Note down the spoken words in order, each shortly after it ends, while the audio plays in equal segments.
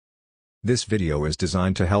This video is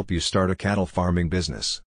designed to help you start a cattle farming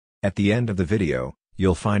business. At the end of the video,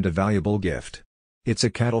 you'll find a valuable gift. It's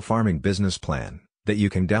a cattle farming business plan that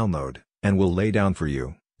you can download, and will lay down for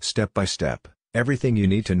you, step by step, everything you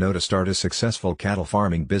need to know to start a successful cattle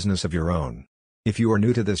farming business of your own. If you are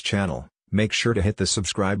new to this channel, make sure to hit the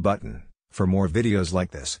subscribe button for more videos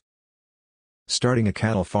like this. Starting a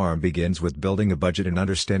cattle farm begins with building a budget and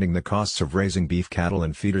understanding the costs of raising beef cattle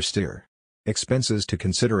and feeder steer. Expenses to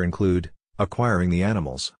consider include acquiring the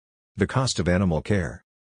animals, the cost of animal care,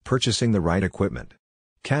 purchasing the right equipment,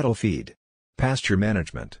 cattle feed, pasture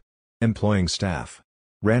management, employing staff.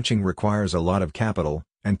 Ranching requires a lot of capital,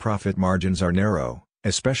 and profit margins are narrow,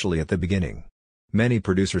 especially at the beginning. Many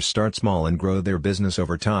producers start small and grow their business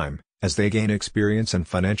over time, as they gain experience and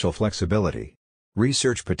financial flexibility.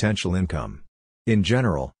 Research potential income. In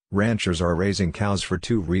general, ranchers are raising cows for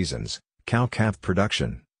two reasons: cow-calf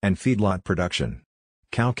production and feedlot production.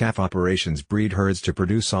 Cow-calf operations breed herds to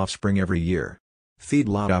produce offspring every year.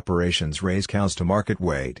 Feedlot operations raise cows to market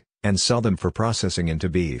weight, and sell them for processing into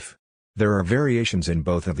beef. There are variations in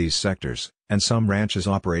both of these sectors, and some ranches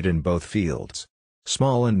operate in both fields.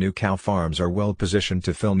 Small and new cow farms are well positioned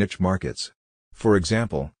to fill niche markets. For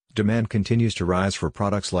example, demand continues to rise for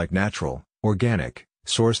products like natural, organic,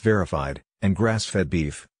 source-verified, and grass-fed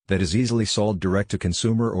beef, that is easily sold direct to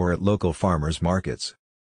consumer or at local farmers markets.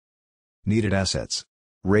 Needed assets.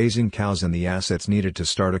 Raising cows and the assets needed to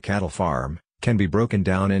start a cattle farm can be broken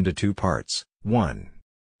down into two parts. 1.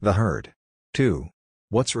 The herd. 2.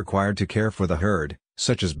 What's required to care for the herd,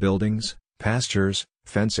 such as buildings, pastures,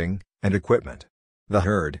 fencing, and equipment. The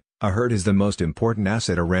herd. A herd is the most important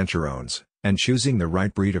asset a rancher owns, and choosing the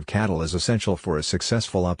right breed of cattle is essential for a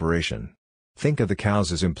successful operation. Think of the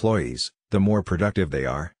cows as employees. The more productive they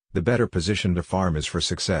are, the better positioned a farm is for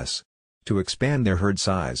success. To expand their herd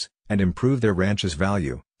size and improve their ranch's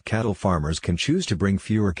value, cattle farmers can choose to bring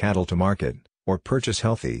fewer cattle to market, or purchase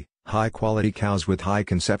healthy, high-quality cows with high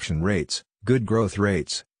conception rates, good growth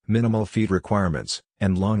rates, minimal feed requirements,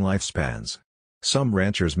 and long lifespans. Some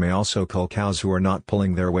ranchers may also cull cows who are not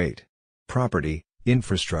pulling their weight. Property,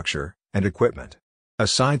 infrastructure, and equipment.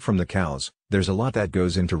 Aside from the cows, there's a lot that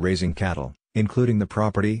goes into raising cattle, including the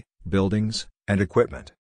property, buildings, and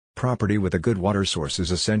equipment. Property with a good water source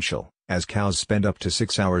is essential, as cows spend up to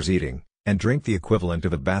 6 hours eating, and drink the equivalent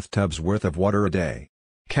of a bathtub's worth of water a day.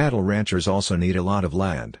 Cattle ranchers also need a lot of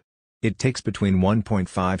land. It takes between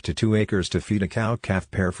 1.5 to 2 acres to feed a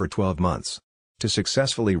cow-calf pair for 12 months. To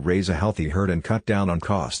successfully raise a healthy herd and cut down on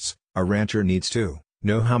costs, a rancher needs to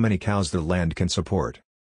know how many cows the land can support.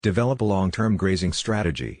 Develop a long-term grazing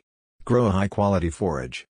strategy. Grow a high-quality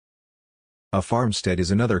forage. A farmstead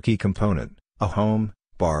is another key component. A home,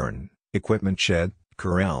 barn, equipment shed,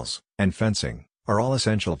 corrals, and fencing are all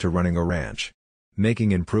essential to running a ranch.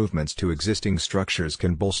 Making improvements to existing structures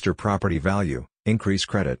can bolster property value, increase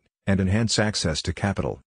credit, and enhance access to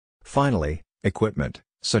capital. Finally, equipment,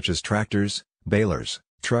 such as tractors, balers,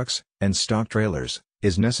 trucks, and stock trailers,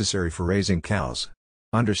 is necessary for raising cows.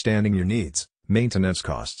 Understanding your needs, maintenance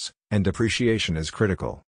costs, and depreciation is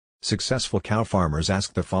critical. Successful cow farmers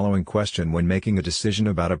ask the following question when making a decision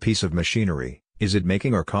about a piece of machinery: is it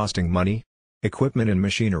making or costing money? Equipment and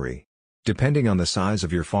machinery. Depending on the size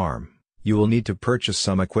of your farm, you will need to purchase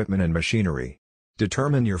some equipment and machinery.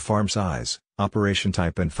 Determine your farm size, operation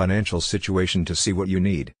type and financial situation to see what you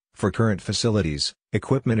need for current facilities,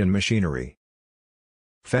 equipment and machinery.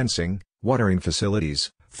 Fencing, watering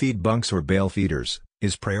facilities, feed bunks or bale feeders,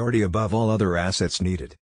 is priority above all other assets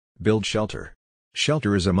needed. Build shelter.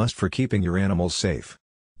 Shelter is a must for keeping your animals safe.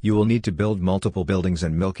 You will need to build multiple buildings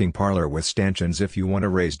and milking parlor with stanchions if you want to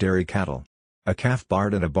raise dairy cattle. A calf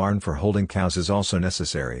barn and a barn for holding cows is also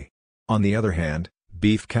necessary. On the other hand,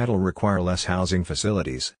 beef cattle require less housing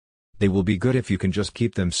facilities. They will be good if you can just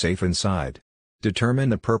keep them safe inside. Determine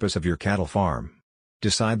the purpose of your cattle farm.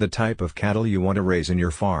 Decide the type of cattle you want to raise in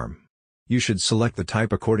your farm. You should select the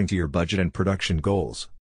type according to your budget and production goals.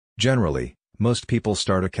 Generally, most people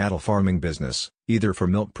start a cattle farming business, either for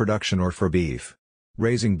milk production or for beef.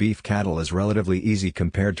 Raising beef cattle is relatively easy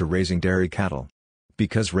compared to raising dairy cattle.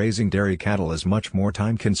 Because raising dairy cattle is much more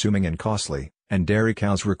time-consuming and costly, and dairy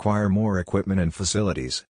cows require more equipment and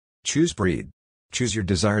facilities. Choose breed. Choose your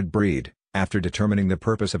desired breed, after determining the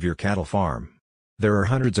purpose of your cattle farm. There are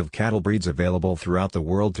hundreds of cattle breeds available throughout the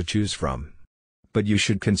world to choose from. But you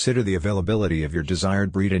should consider the availability of your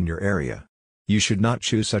desired breed in your area. You should not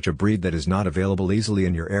choose such a breed that is not available easily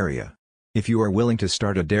in your area. If you are willing to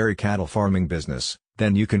start a dairy cattle farming business,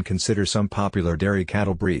 then you can consider some popular dairy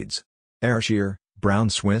cattle breeds. Ayrshire,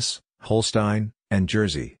 Brown Swiss, Holstein, and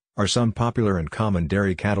Jersey are some popular and common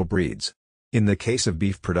dairy cattle breeds. In the case of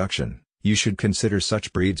beef production, You should consider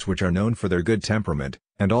such breeds which are known for their good temperament,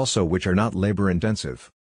 and also which are not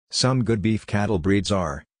labor-intensive. Some good beef cattle breeds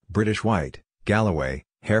are British White, Galloway,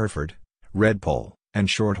 Hereford, Redpoll, and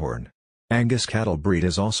Shorthorn. Angus cattle breed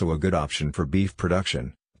is also a good option for beef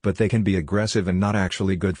production, but they can be aggressive and not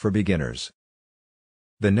actually good for beginners.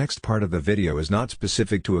 The next part of the video is not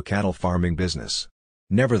specific to a cattle farming business.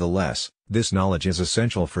 Nevertheless, this knowledge is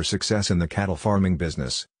essential for success in the cattle farming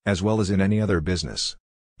business, as well as in any other business.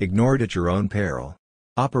 Ignore it at your own peril.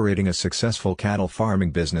 Operating a successful cattle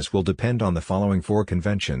farming business will depend on the following 4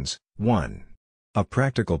 conventions. 1. A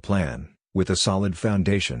practical plan, with a solid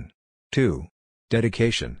foundation. 2.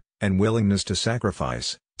 Dedication, and willingness to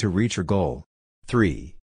sacrifice, to reach your goal.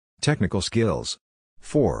 3. Technical skills.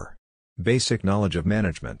 4. Basic knowledge of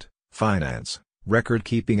management, finance, record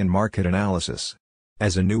keeping and market analysis.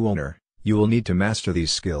 As a new owner, you will need to master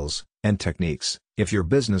these skills and techniques if your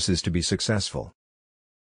business is to be successful.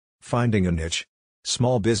 Finding a niche.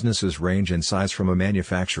 Small businesses range in size from a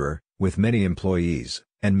manufacturer, with many employees,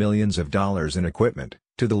 and millions of dollars in equipment,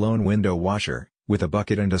 to the lone window washer, with a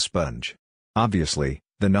bucket and a sponge. Obviously,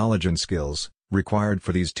 the knowledge and skills, required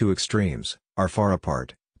for these 2 extremes, are far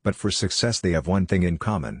apart, but for success they have one thing in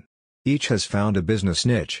common. Each has found a business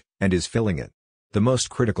niche, and is filling it. The most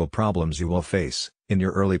critical problems you will face, in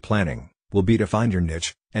your early planning, will be to find your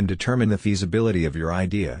niche, and determine the feasibility of your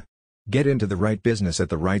idea. Get into the right business at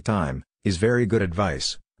the right time, is very good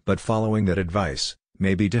advice, but following that advice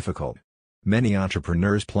may be difficult. Many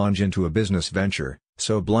entrepreneurs plunge into a business venture,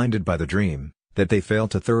 so blinded by the dream, that they fail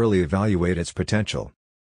to thoroughly evaluate its potential.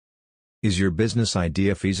 Is your business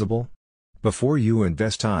idea feasible? Before you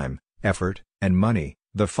invest time, effort, and money,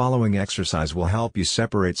 the following exercise will help you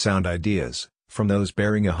separate sound ideas from those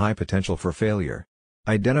bearing a high potential for failure.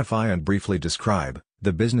 Identify and briefly describe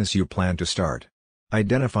the business you plan to start.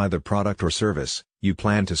 Identify the product or service you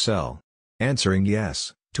plan to sell. Answering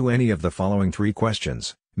yes to any of the following 3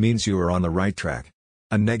 questions means you are on the right track.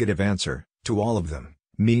 A negative answer to all of them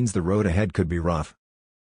means the road ahead could be rough.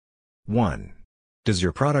 1. Does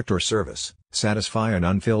your product or service satisfy an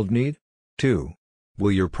unfilled need? 2.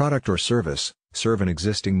 Will your product or service serve an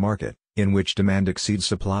existing market in which demand exceeds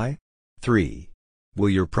supply? 3. Will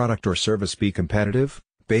your product or service be competitive,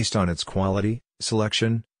 based on its quality,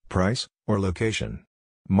 selection, price, or location?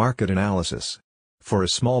 Market analysis. For a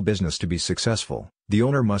small business to be successful, the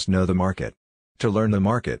owner must know the market. To learn the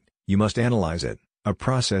market, you must analyze it, a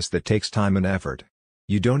process that takes time and effort.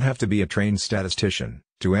 You don't have to be a trained statistician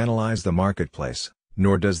to analyze the marketplace,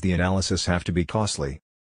 nor does the analysis have to be costly.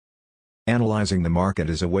 Analyzing the market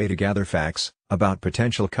is a way to gather facts about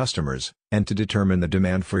potential customers, and to determine the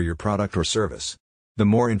demand for your product or service. The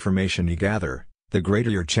more information you gather, the greater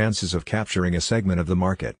your chances of capturing a segment of the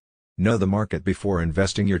market. Know the market before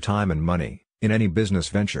investing your time and money in any business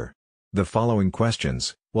venture. The following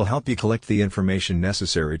questions will help you collect the information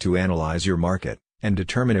necessary to analyze your market, and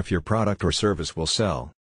determine if your product or service will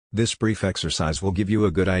sell. This brief exercise will give you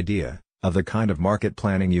a good idea of the kind of market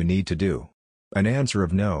planning you need to do. An answer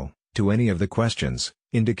of no to any of the questions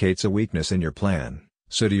indicates a weakness in your plan,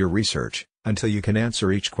 so do your research until you can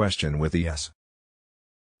answer each question with a yes.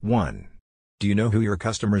 1. Do you know who your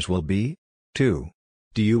customers will be? 2.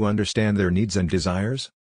 Do you understand their needs and desires?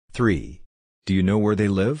 3. Do you know where they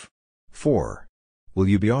live? 4. Will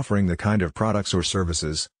you be offering the kind of products or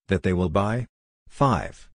services that they will buy?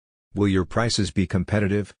 5. Will your prices be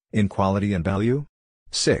competitive in quality and value?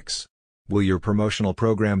 6. Will your promotional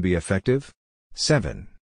program be effective? 7.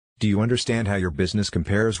 Do you understand how your business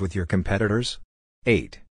compares with your competitors?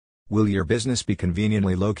 8. Will your business be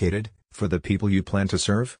conveniently located for the people you plan to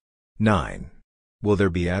serve? 9. Will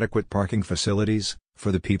there be adequate parking facilities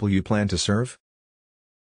for the people you plan to serve?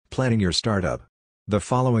 Planning your startup. The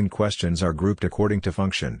following questions are grouped according to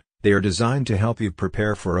function. They are designed to help you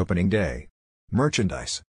prepare for opening day.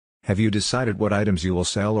 Merchandise. Have you decided what items you will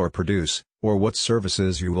sell or produce, or what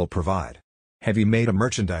services you will provide? Have you made a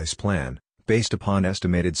merchandise plan, based upon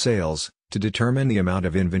estimated sales, to determine the amount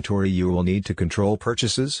of inventory you will need to control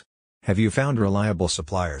purchases? Have you found reliable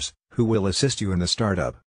suppliers, who will assist you in the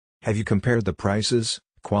startup? Have you compared the prices,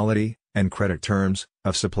 quality, and credit terms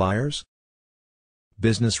of suppliers?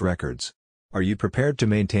 Business records. Are you prepared to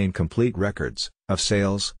maintain complete records of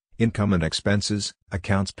sales, income and expenses,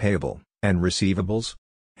 accounts payable, and receivables?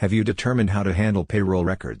 Have you determined how to handle payroll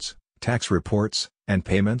records, tax reports, and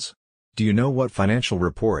payments? Do you know what financial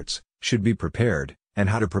reports should be prepared, and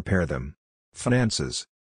how to prepare them? Finances.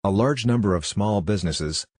 A large number of small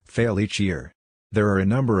businesses fail each year. There are a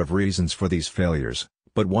number of reasons for these failures,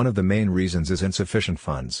 but one of the main reasons is insufficient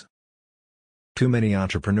funds. Too many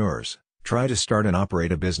entrepreneurs try to start and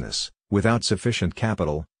operate a business without sufficient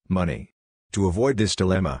capital, money, To avoid this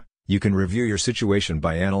dilemma, you can review your situation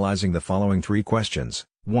by analyzing the following 3 questions.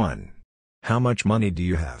 1. How much money do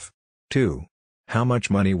you have? 2. How much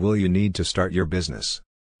money will you need to start your business?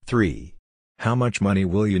 3. How much money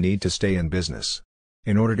will you need to stay in business?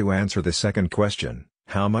 In order to answer the second question,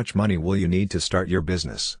 how much money will you need to start your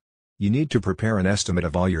business? You need to prepare an estimate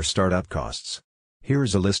of all your startup costs. Here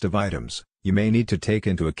is a list of items you may need to take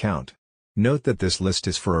into account. Note that this list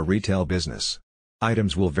is for a retail business.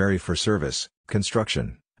 Items will vary for service,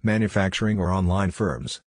 construction, manufacturing or online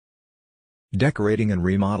firms. Decorating and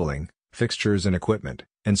remodeling, fixtures and equipment,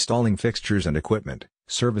 installing fixtures and equipment,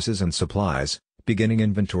 services and supplies, beginning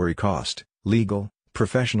inventory cost, legal,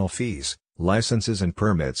 professional fees, licenses and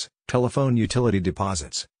permits, telephone utility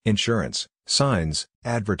deposits, insurance, signs,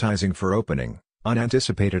 advertising for opening,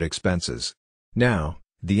 unanticipated expenses. Now,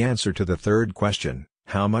 the answer to the third question,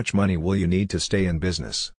 how much money will you need to stay in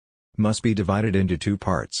business? Must be divided into 2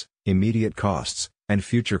 parts, immediate costs, and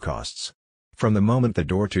future costs. From the moment the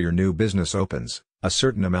door to your new business opens, a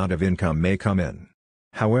certain amount of income may come in.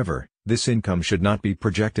 However, this income should not be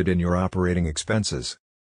projected in your operating expenses.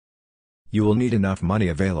 You will need enough money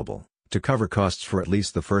available to cover costs for at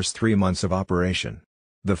least the first 3 months of operation.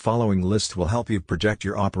 The following list will help you project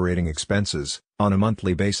your operating expenses on a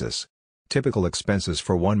monthly basis. Typical expenses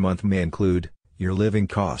for 1 month may include your living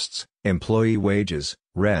costs, employee wages,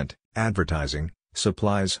 rent, advertising,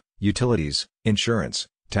 supplies, utilities, insurance,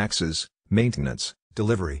 taxes, maintenance,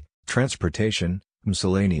 delivery, transportation,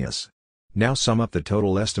 miscellaneous. Now sum up the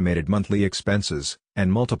total estimated monthly expenses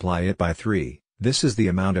and multiply it by 3. This is the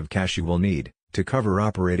amount of cash you will need to cover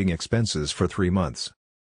operating expenses for 3 months.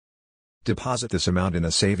 Deposit this amount in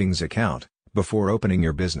a savings account before opening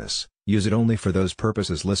your business. Use it only for those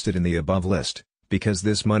purposes listed in the above list, because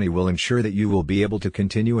this money will ensure that you will be able to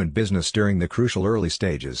continue in business during the crucial early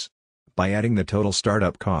stages. By adding the total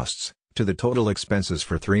startup costs to the total expenses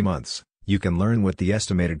for 3 months, you can learn what the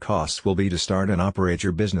estimated costs will be to start and operate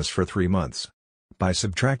your business for 3 months. By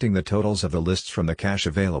subtracting the totals of the lists from the cash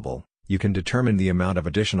available, you can determine the amount of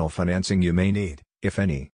additional financing you may need, if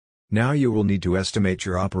any. Now you will need to estimate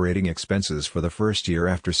your operating expenses for the first year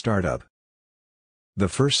after startup. The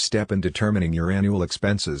first step in determining your annual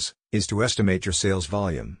expenses is to estimate your sales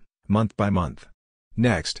volume, month by month.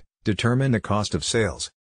 Next, determine the cost of sales.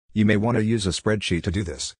 You may want to use a spreadsheet to do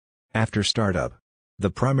this. After startup, the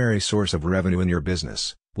primary source of revenue in your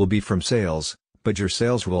business will be from sales, but your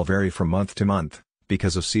sales will vary from month to month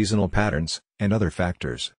because of seasonal patterns and other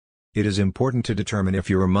factors. It is important to determine if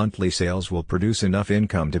your monthly sales will produce enough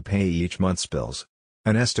income to pay each month's bills.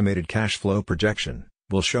 An estimated cash flow projection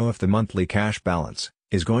will show if the monthly cash balance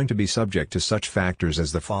is going to be subject to such factors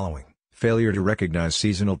as the following: failure to recognize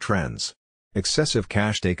seasonal trends, excessive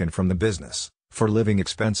cash taken from the business for living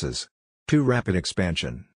expenses, too rapid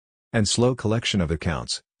expansion, and slow collection of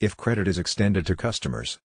accounts if credit is extended to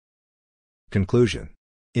customers. Conclusion: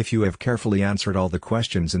 if you have carefully answered all the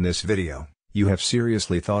questions in this video, you have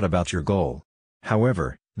seriously thought about your goal.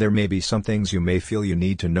 However, there may be some things you may feel you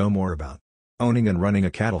need to know more about. Owning and running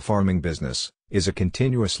a cattle farming business is a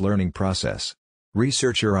continuous learning process.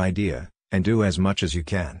 Research your idea, and do as much as you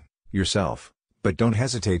can, yourself, but don't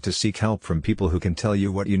hesitate to seek help from people who can tell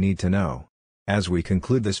you what you need to know. As we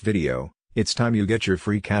conclude this video, it's time you get your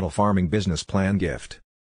free cattle farming business plan gift.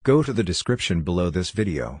 Go to the description below this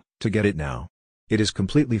video to get it now. It is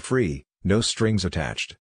completely free, no strings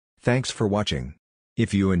attached. Thanks for watching.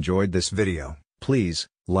 If you enjoyed this video, please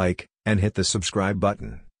like and hit the subscribe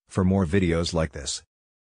button for more videos like this.